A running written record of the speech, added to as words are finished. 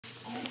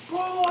Bro,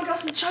 I got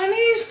some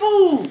Chinese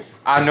food.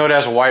 I know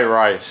that's white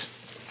rice.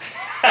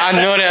 I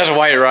know that's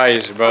white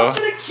rice, bro. I'm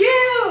gonna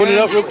kill. Put it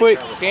up real quick.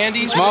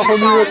 Candy, smile for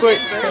me real quick.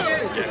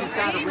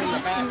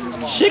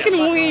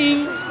 Chicken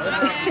wing.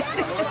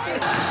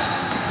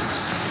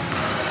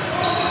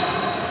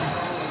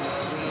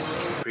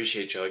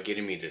 Appreciate y'all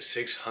getting me to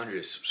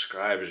 600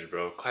 subscribers,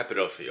 bro. Clap it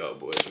up for y'all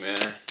boys,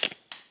 man.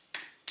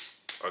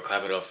 Or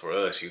clap it up for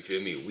us, you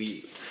feel me?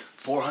 We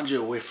 400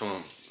 away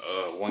from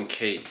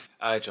 1K.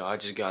 Alright, y'all, I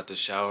just got the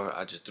shower.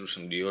 I just threw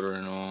some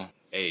deodorant on.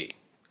 Hey,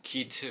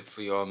 key tip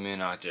for y'all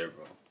men out there,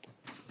 bro.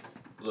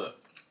 Look,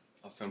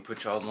 I'm finna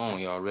put y'all on.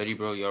 Y'all ready,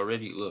 bro? Y'all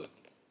ready? Look.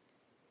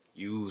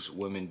 Use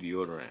women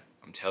deodorant.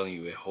 I'm telling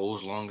you, it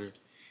holds longer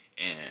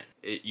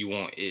and you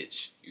won't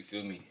itch. You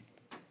feel me?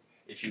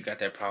 If you got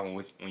that problem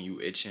with when you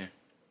itching,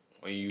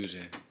 when you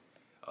using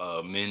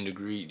men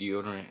degree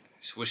deodorant,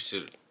 switch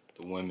to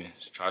the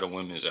women's. Try the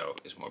women's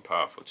out. It's more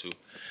powerful too.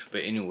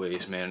 But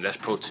anyways, man, that's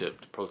pro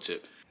tip. Pro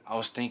tip. I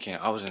was thinking,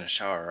 I was in the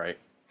shower, right?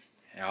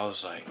 And I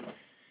was like,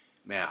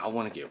 man, I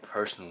want to get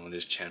personal on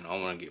this channel. I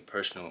want to get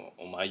personal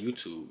on my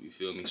YouTube. You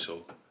feel me?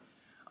 So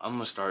I'm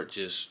gonna start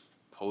just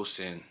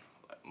posting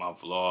like my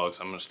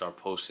vlogs. I'm gonna start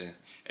posting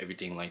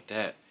everything like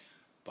that.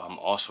 But I'm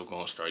also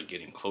gonna start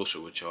getting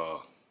closer with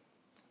y'all.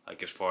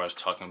 Like as far as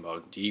talking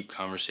about deep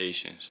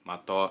conversations, my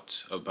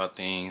thoughts about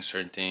things,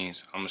 certain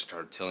things, I'm gonna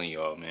start telling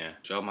y'all, man.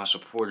 Y'all my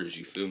supporters,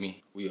 you feel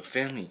me? We a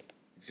family,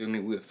 you feel me?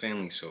 We a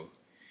family, so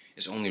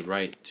it's only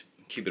right to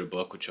keep it a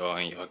buck with y'all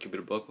and y'all keep it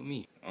a buck with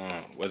me.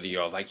 Whether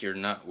y'all like it or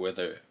not,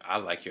 whether I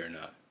like it or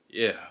not.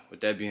 Yeah, with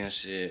that being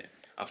said,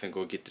 I'm finna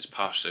go get this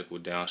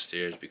popsicle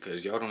downstairs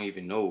because y'all don't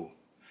even know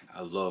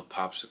I love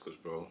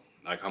popsicles, bro.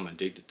 Like I'm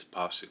addicted to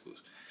popsicles.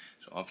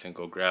 So I'm finna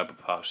go grab a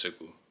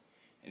popsicle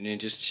and then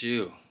just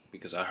chill.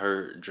 Because I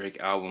heard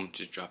Drake album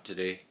just dropped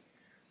today.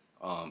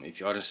 If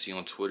y'all didn't see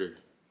on Twitter,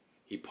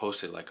 he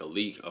posted like a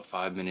leak, a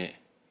 5-minute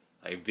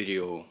like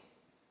video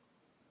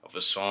of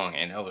a song,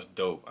 and that was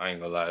dope. I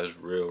ain't gonna lie, it's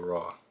real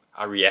raw.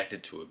 I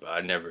reacted to it, but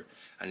I never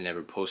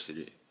posted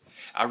it.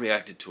 I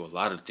reacted to a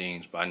lot of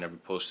things, but I never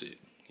posted it.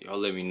 Y'all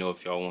let me know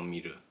if y'all want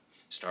me to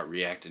start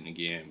reacting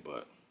again,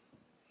 but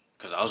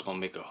cause I was gonna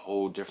make a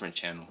whole different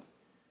channel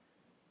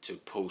to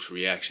post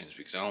reactions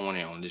because I don't want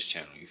it on this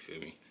channel. You feel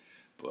me?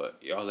 But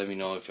y'all let me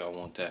know if y'all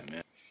want that,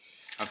 man.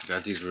 I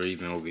forgot these were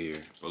even over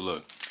here. But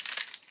look.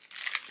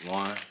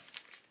 1,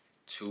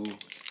 2,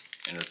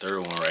 and the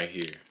third one right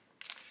here.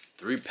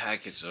 3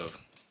 packets of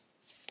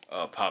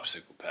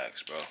popsicle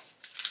packs, bro.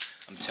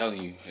 I'm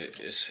telling you,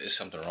 it's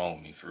something wrong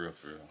with me, for real,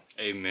 for real.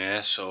 Hey,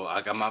 man, so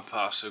I got my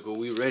popsicle.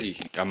 We ready.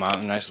 Got my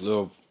nice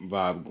little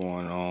vibe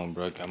going on,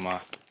 bro. Got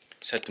my...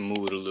 Set the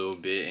mood a little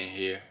bit in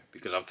here.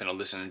 Because I'm finna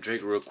listen to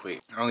Drake real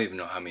quick. I don't even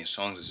know how many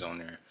songs is on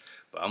there.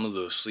 But I'm a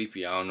little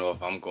sleepy. I don't know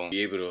if I'm going to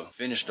be able to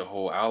finish the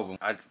whole album.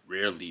 I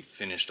rarely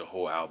finish the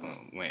whole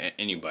album when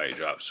anybody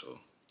drops, so.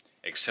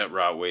 Except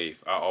Rod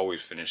Wave. I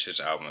always finish his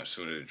album as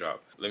soon as it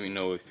drops. Let me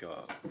know if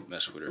y'all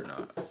mess with it or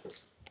not.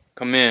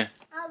 Come in.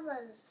 I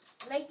was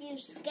making you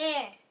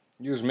scared.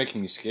 You was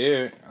making me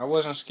scared. I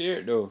wasn't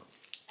scared, though.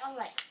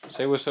 Alright.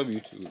 Say what's up,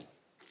 YouTube.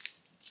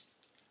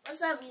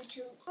 What's up,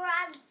 YouTube?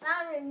 I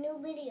found a new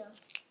video.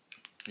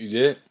 You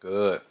did?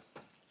 Good.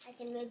 I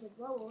can make it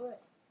roll wood.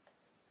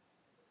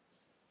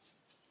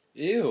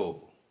 Ew.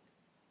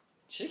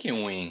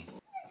 Chicken wing.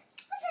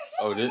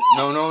 Oh, this,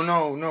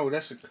 no.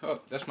 That's a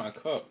cup. That's my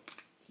cup.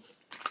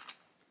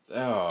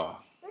 Oh.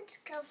 What's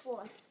it come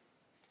for?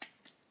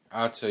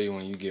 I'll tell you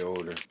when you get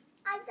older.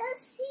 I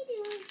just see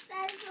these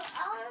guys, so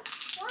I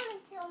want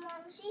to tell Mom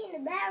she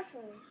in the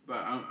bathroom.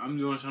 But I'm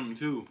doing something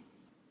too.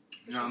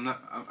 No, I'm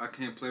not. I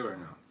can't play right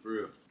now. For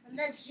real. I'm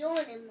just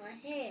showing in my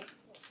hand.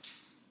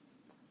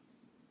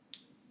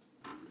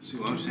 See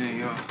what I'm saying,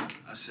 y'all?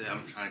 I said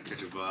I'm trying to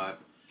catch a vibe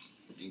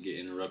and get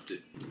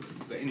interrupted.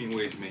 But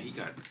anyways, man, he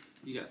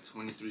got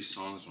 23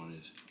 songs on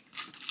this.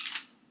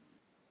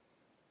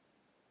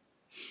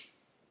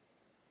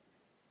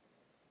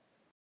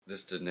 This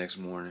is the next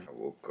morning. I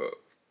woke up.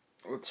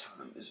 What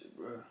time is it,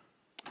 bro?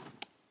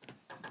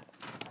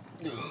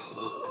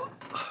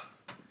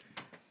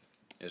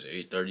 It's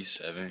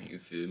 8:37, you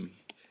feel me?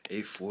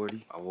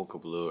 8:40. I woke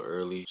up a little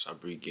early.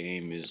 Sah'Bri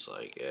game is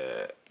like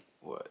at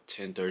what,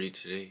 10:30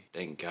 today?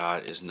 Thank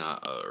God it's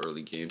not an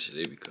early game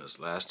today because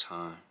last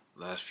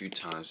few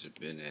times it's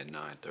been at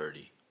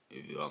 9:30.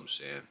 You know what I'm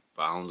saying?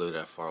 But I don't live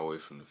that far away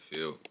from the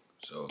field,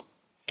 so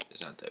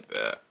it's not that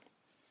bad.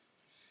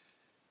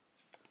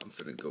 I'm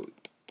finna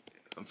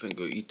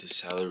go eat the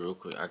salad real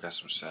quick. I got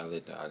some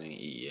salad that I didn't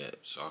eat yet,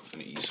 so I'm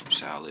finna eat some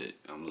salad.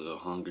 I'm a little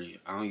hungry.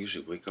 I don't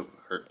usually wake up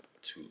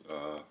too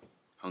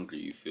hungry,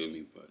 you feel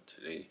me? But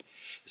today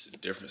it's a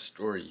different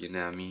story, you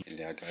know what I mean? And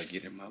then I gotta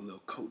get in my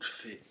little coach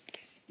fit.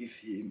 You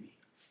feel me?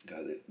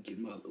 Gotta get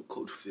my little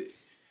coach fit.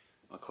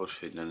 My coach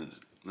fit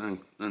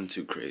nothing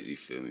too crazy, you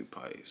feel me?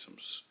 Probably some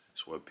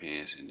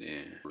sweatpants and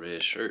then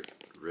red shirt,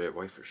 red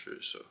wifer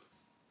shirt, so.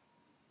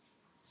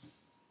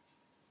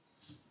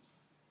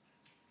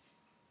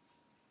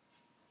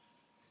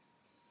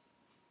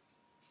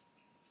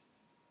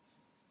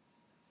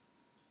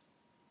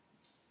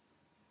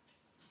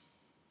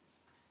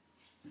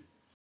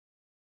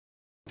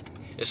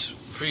 It's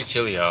pretty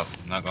chilly out,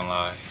 not gonna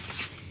lie.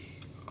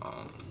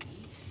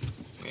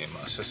 Me and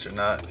my sister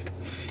not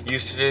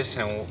used to this,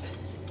 and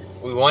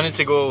we wanted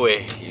to go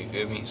away, you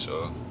feel me?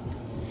 So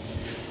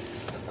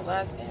That's the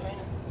last game, right?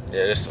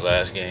 yeah, this is the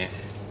last game.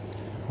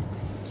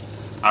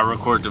 I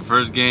record the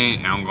first game,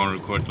 and I'm gonna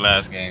record the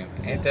last game.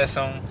 Ain't that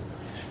something?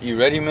 You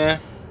ready,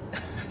 man?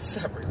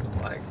 Sah'Bri was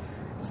like,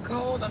 it's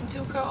cold, I'm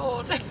too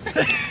cold.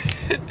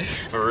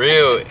 For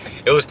real,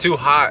 it was too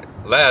hot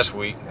last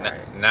week.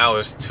 Right. Now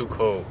it's too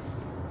cold.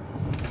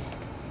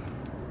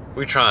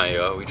 We trying,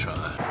 y'all. We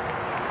trying.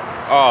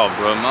 Oh,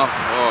 bro, my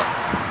fault.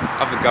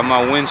 I forgot my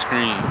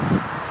windscreen.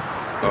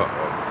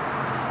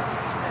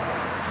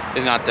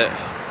 It's not that.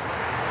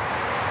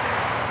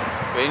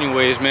 But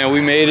anyways, man, we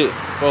made it.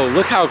 Bro,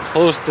 look how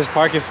close this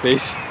parking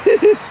space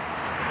is.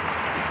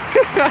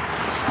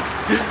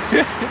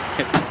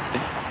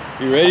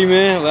 You ready,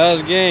 man?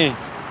 Last game.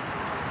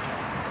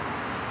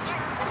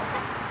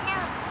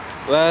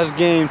 Last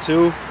game,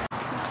 too.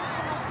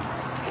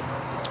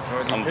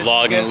 I'm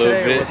vlogging a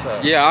little bit.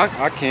 Yeah,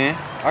 I can.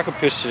 I can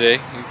pitch today.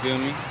 You feel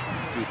me?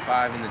 Do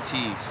 5 in the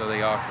tee so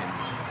they all can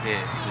hit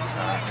this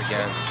time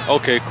again.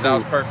 Okay, cool. That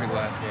was perfect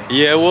last game.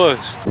 Yeah, it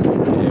was.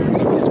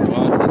 Everybody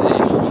squad today,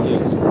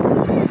 fellas.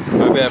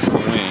 My bad for the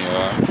win,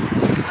 y'all.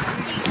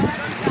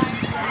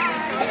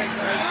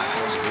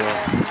 Let's go.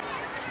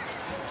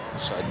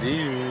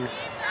 Sadiq.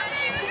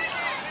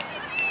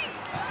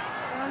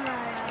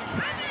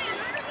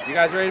 You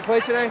guys ready to play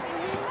today?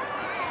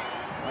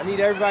 I need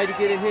everybody to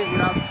get a hit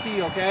without the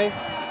tee, okay?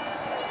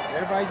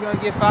 Everybody's gonna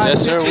get 5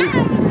 Yes, sir. hits.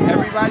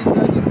 Everybody's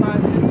gonna get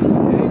 5 hits,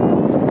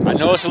 okay? I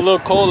know it's a little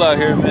cold out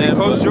here, man.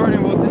 Coach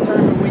Jordan will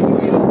determine when you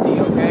get the tee,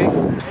 okay? Hey, you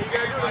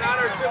gotta do an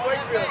honor to Tim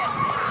Wakefield.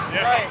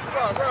 Yeah. Right,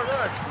 come on,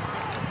 run.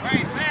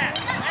 Right,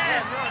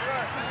 pass,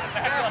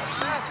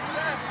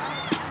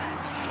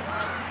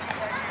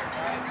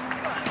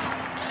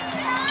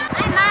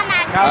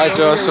 run. Alright,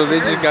 y'all, so they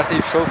just got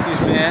these trophies,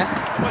 man.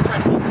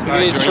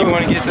 Alright, Jordan, you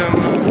wanna get them?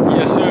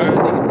 Yes, sir.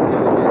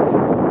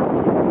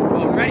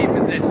 Well, ready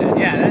position,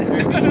 yeah.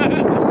 You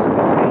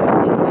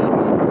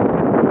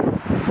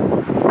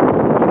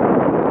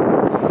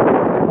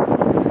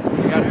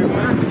got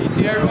everyone? Can you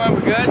see everyone?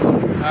 We're good?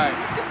 Alright.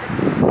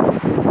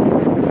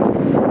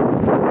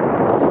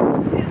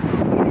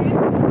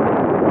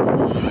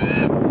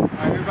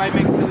 Alright, everybody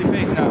make a silly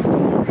face now.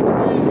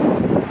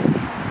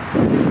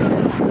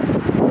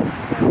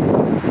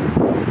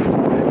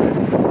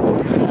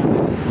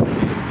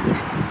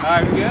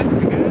 Alright, we good? We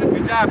good?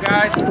 Good job,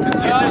 guys.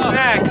 Get your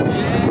snacks.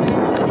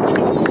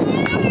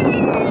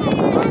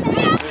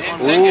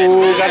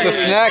 Ooh, got the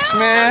snacks,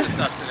 man.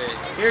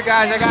 Here,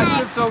 guys, I got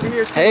chips over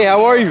here. Hey,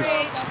 how are you?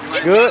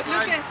 Good?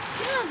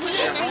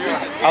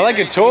 I like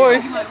a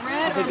toy.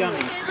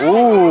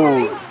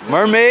 Ooh,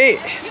 mermaid.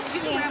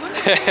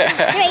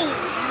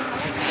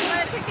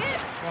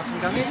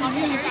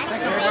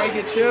 Everybody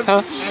get chips.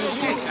 Huh?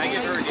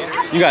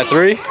 You got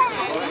 3?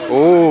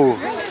 Ooh.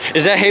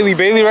 Is that Haley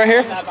Bailey right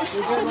here?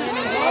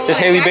 This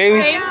Haley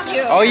Bailey?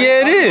 Oh,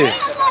 yeah, it is.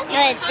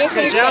 No, this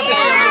is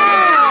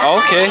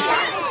Okay.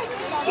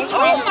 this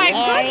one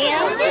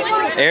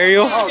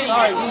Ariel. Ariel?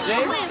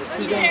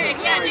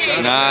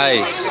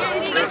 Nice.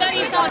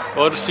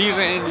 Well, the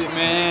season ended,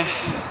 man.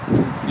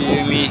 You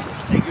feel me?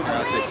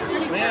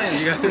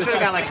 You should have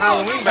got like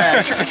Halloween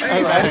bags.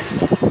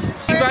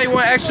 Anybody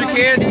want extra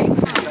candy?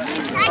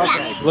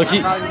 Look,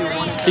 he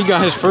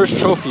got his first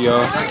trophy,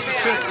 y'all.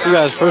 He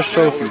got his first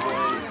trophy.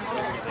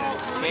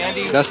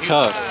 Candy. That's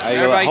tough.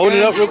 Everybody Hold it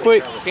good? up real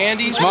quick.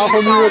 Candy. Smile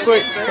for me real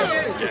quick.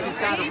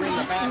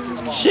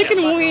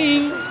 Chicken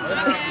wing.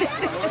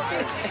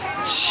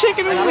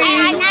 Chicken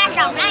wing.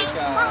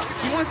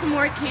 You want some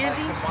more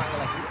candy?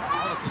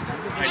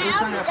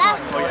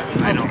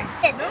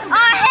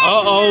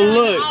 Uh-oh,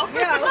 look.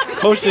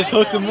 Coach just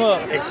hooked him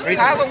up.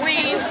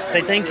 Halloween.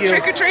 Say thank you.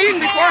 Trick or treating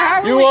before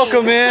Halloween. You're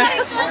welcome, man.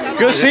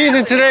 Good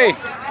season today.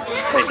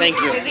 Say thank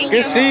you.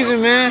 Good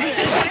season, man.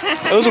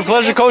 It was a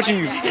pleasure coaching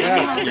you.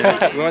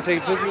 Yeah. You want to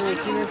take a picture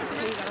with me?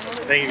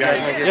 Thank you,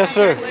 guys. Yes,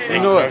 sir. You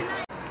know sir. it.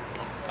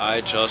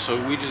 Alright, y'all. So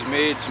we just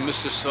made it to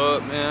Mr.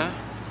 Sub, man.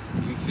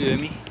 You feel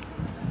me?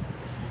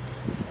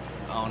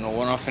 I don't know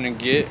what I'm finna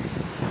get.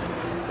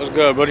 What's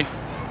good, buddy?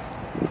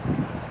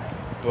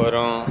 But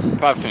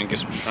probably finna get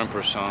some shrimp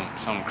or something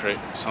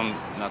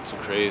not too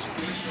crazy.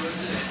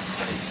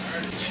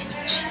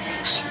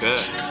 Good.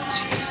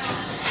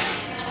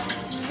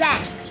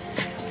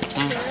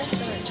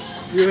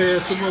 You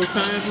had some more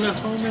time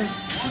left on there?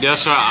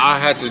 That's right. I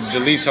had to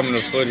delete some of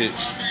the footage,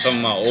 some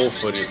of my old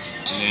footage.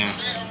 Yeah.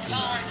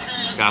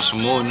 Got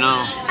some more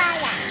now.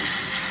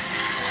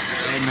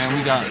 Hey man,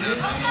 we got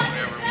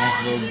nice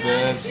little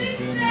beds, you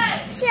feel me?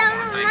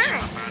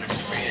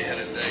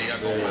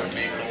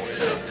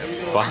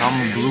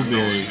 Bahama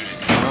blueberry.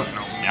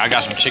 Yeah, I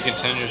got some chicken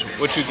tenders.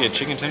 What you get?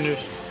 Chicken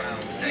tenders?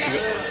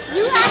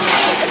 You have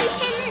chicken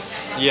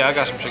tenders? Yeah, I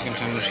got some chicken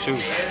tenders too.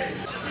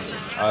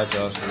 Alright,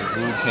 y'all. So the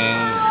food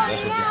came.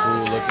 That's what the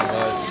food looking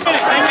like.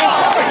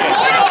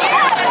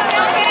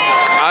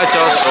 Alright,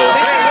 y'all. So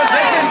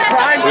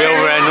we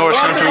over at North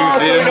Central. You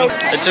feel me?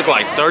 It took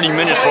like 30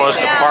 minutes for us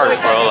to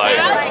park, bro. Like,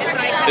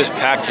 it's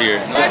packed here.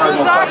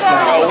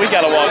 Bro, we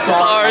gotta walk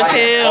far as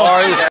hell.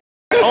 Far as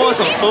I want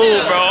some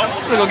food, bro.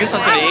 I'm gonna go get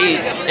something to eat.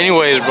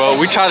 Anyways, bro,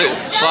 we tried to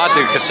slide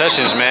to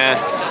concessions, man.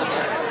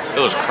 It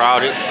was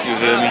crowded, you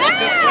feel me?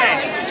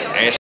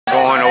 Ain't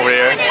going over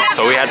there,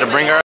 so we had to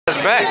bring our ass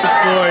back.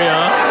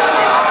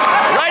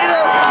 Write it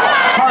up.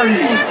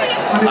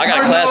 I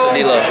got a class with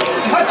D-Lo.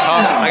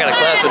 I got a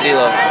class with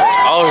D-Lo.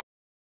 Oh,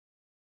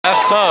 that's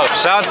tough.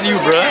 Shout out to you,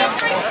 bro.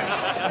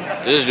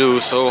 This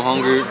dude's so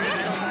hungry.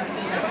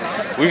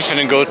 We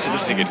finna go to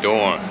this nigga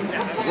dorm.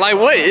 Like,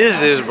 what is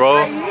this,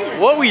 bro?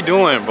 What we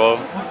doing, bro?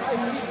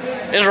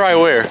 It's right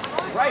where?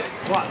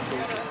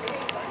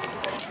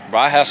 Bro,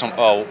 I had some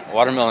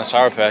watermelon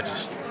sour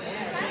patches.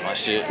 My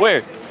shit.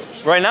 Where?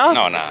 Right now?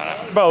 No.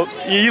 Bro,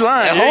 you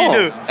lying. At Yeah, home. you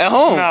do. At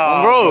home,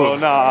 Nah, bro.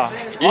 Nah.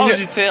 Why would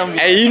you tell me?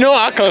 Hey, you know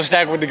I come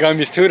stack with the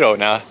gummies too, though.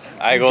 Now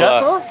I ain't gonna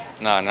got lie.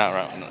 Nah,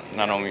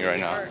 not on me right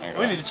now.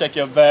 We need to check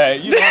your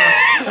bag. You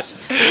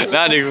lying.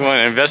 Now niggas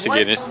wanna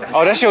investigate it.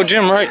 Oh, that's your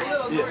gym, right?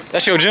 Yeah.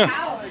 That's your gym.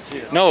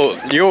 Yeah. No,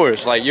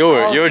 yours. Like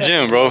your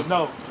gym, bro.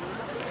 No.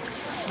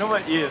 No,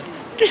 what? Yeah.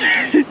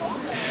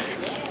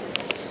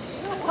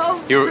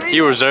 He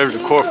reserved the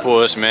court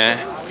for us, man.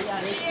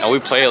 And we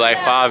played like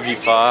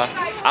 5v5.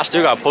 I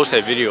still gotta post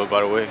that video, by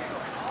the way.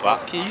 Wow.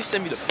 Can you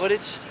send me the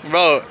footage?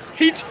 Bro,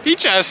 he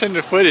trying to send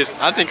the footage.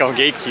 I think I'm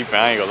gatekeeping,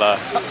 I ain't gonna lie.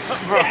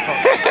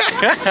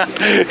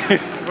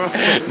 Bro.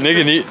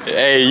 Nigga need,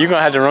 hey, you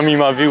gonna have to run me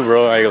my view,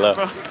 bro, I ain't gonna lie.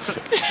 Bro,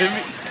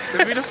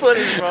 send me the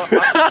footage, bro.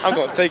 I'm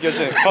gonna take your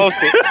shit and post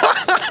it.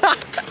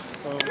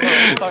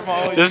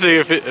 This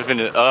nigga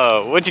finna,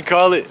 what you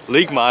call it?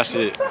 Leak my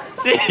shit. Oh,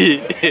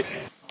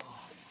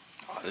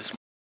 this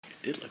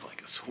it look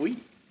like a suite.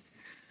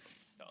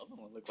 The other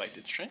one look like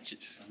the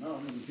trenches. I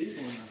know, this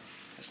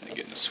nigga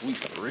getting a suite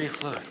for real.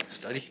 Look,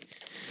 study.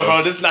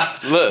 Bro, this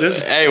not. Look,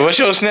 hey, what's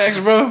your snacks,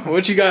 bro?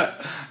 What you got?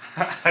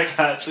 I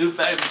got 2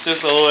 packs of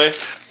Chips Ahoy.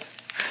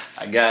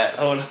 I got.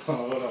 Hold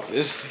on.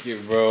 This nigga,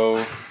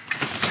 bro.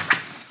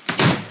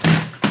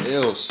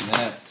 Ew,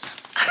 snaps.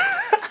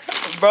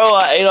 Bro,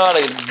 I ate all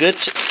the good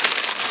shit.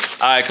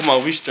 Alright, come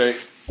on, we straight.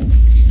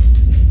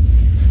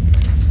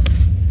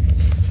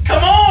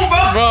 Come on,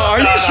 bro! Bro, are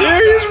you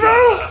serious,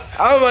 bro?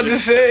 I was about to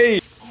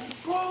say.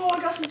 Bro, I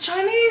got some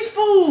Chinese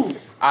food.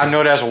 I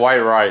know that's white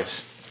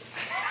rice.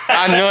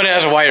 I know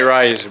that's white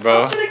rice,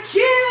 bro. I'm gonna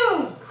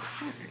kill.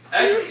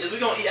 Actually, is we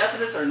gonna eat after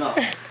this or not?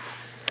 Hell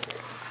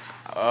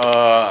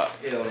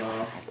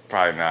no.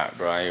 Probably not,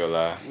 bro. I ain't gonna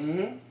lie.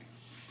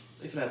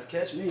 They finna have to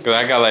catch me. Cause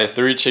I got like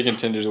 3 chicken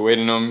tenders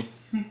waiting on me.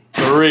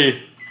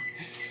 3.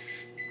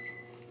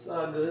 It's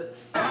all good.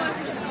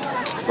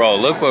 Bro,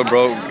 look what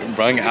bro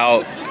brung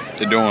out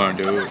the dorm,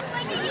 dude.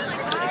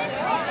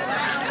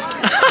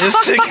 This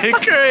chicken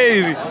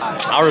crazy.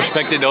 I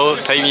respect it though.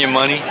 Saving your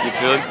money, you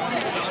feel me?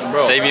 Bro.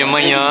 Saving your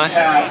money on.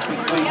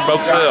 Bro,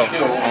 chill.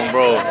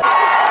 Bro. Do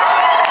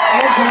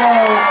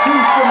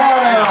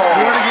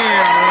it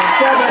again,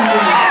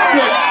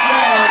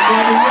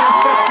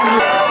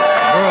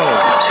 Bro.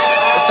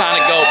 It's time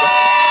to go, bro.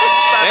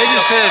 They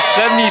just said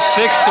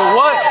 76 to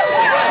what?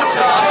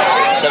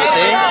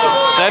 17?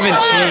 17.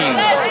 Man.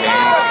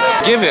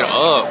 Give it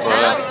up,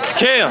 bro.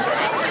 Cam.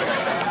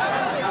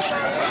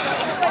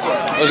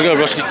 What's good,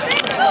 broski?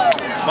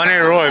 My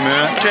name is Roy,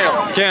 man.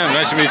 Cam,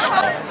 nice to meet you.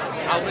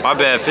 My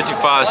bad,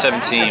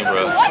 55-17,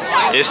 bro.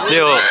 It's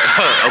still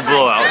a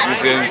blowout, you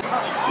feel me?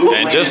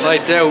 And just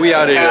like that, we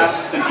out of here.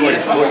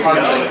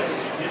 14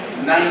 seconds.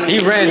 He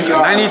ran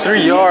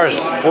 93 yards,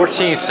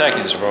 14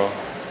 seconds, bro.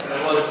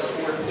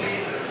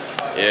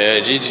 Yeah,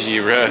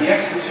 GG, bro.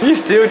 He's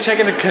still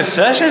checking the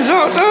concessions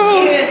out,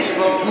 though?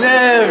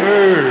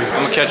 Never.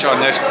 I'm gonna catch y'all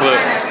next clip.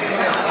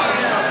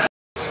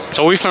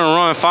 So we finna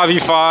run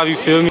 5v5, you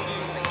feel me?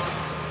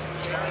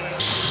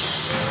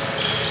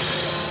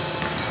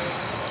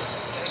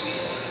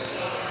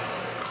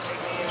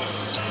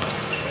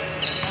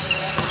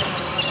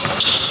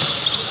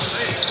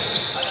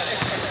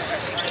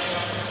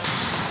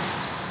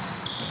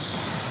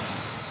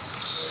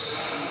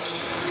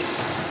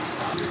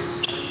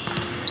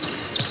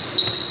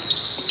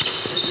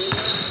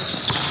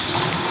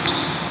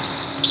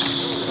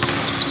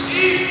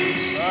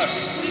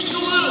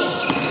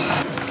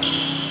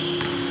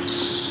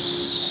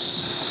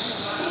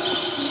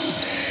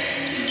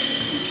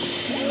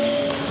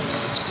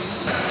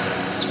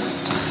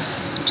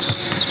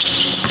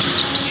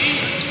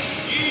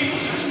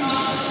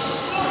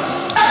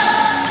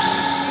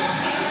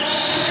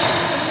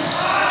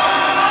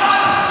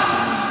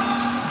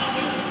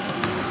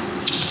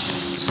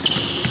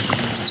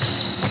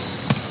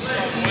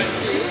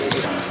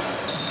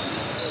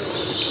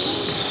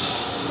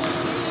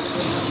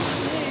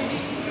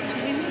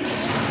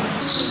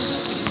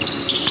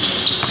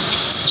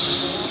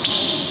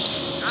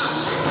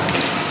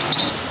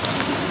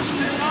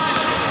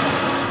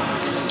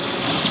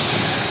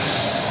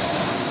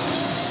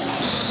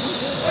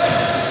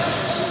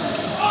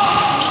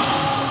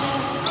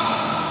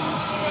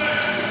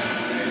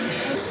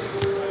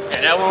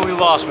 That one we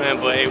lost, man,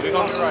 but hey, we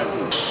gonna be right.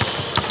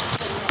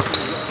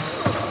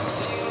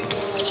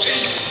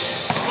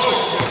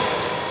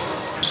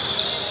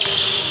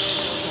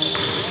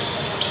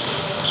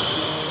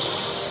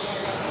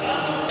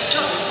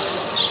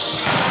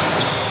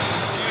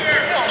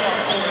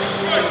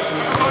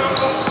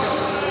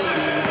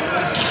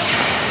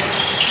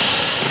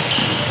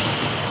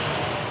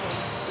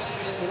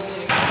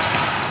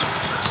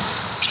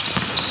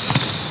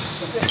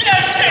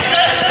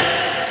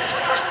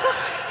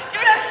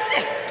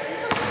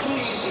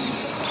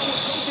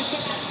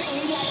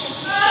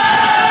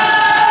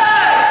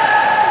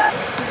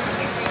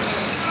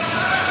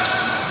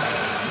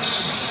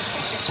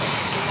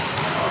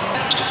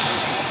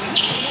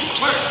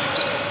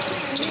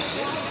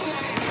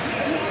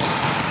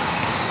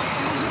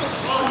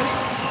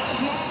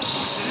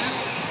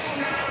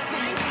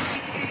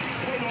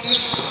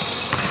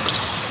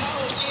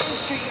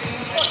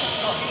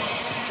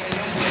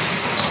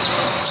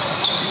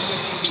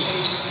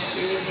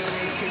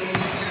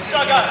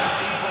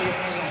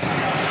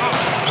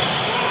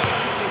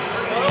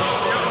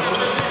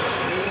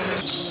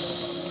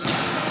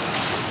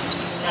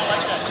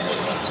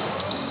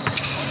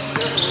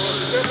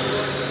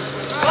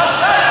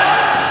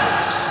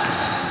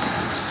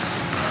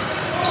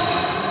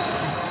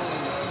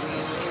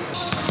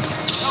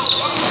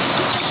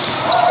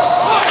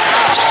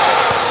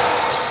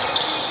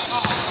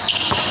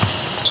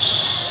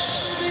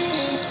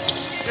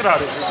 Get out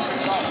of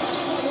here.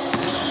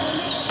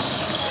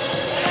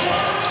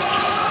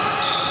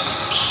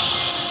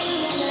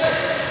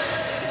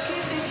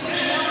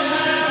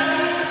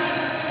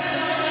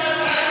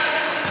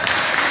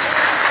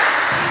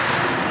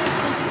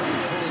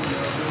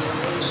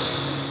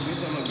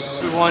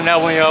 We won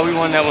that one, y'all. We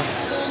won that one.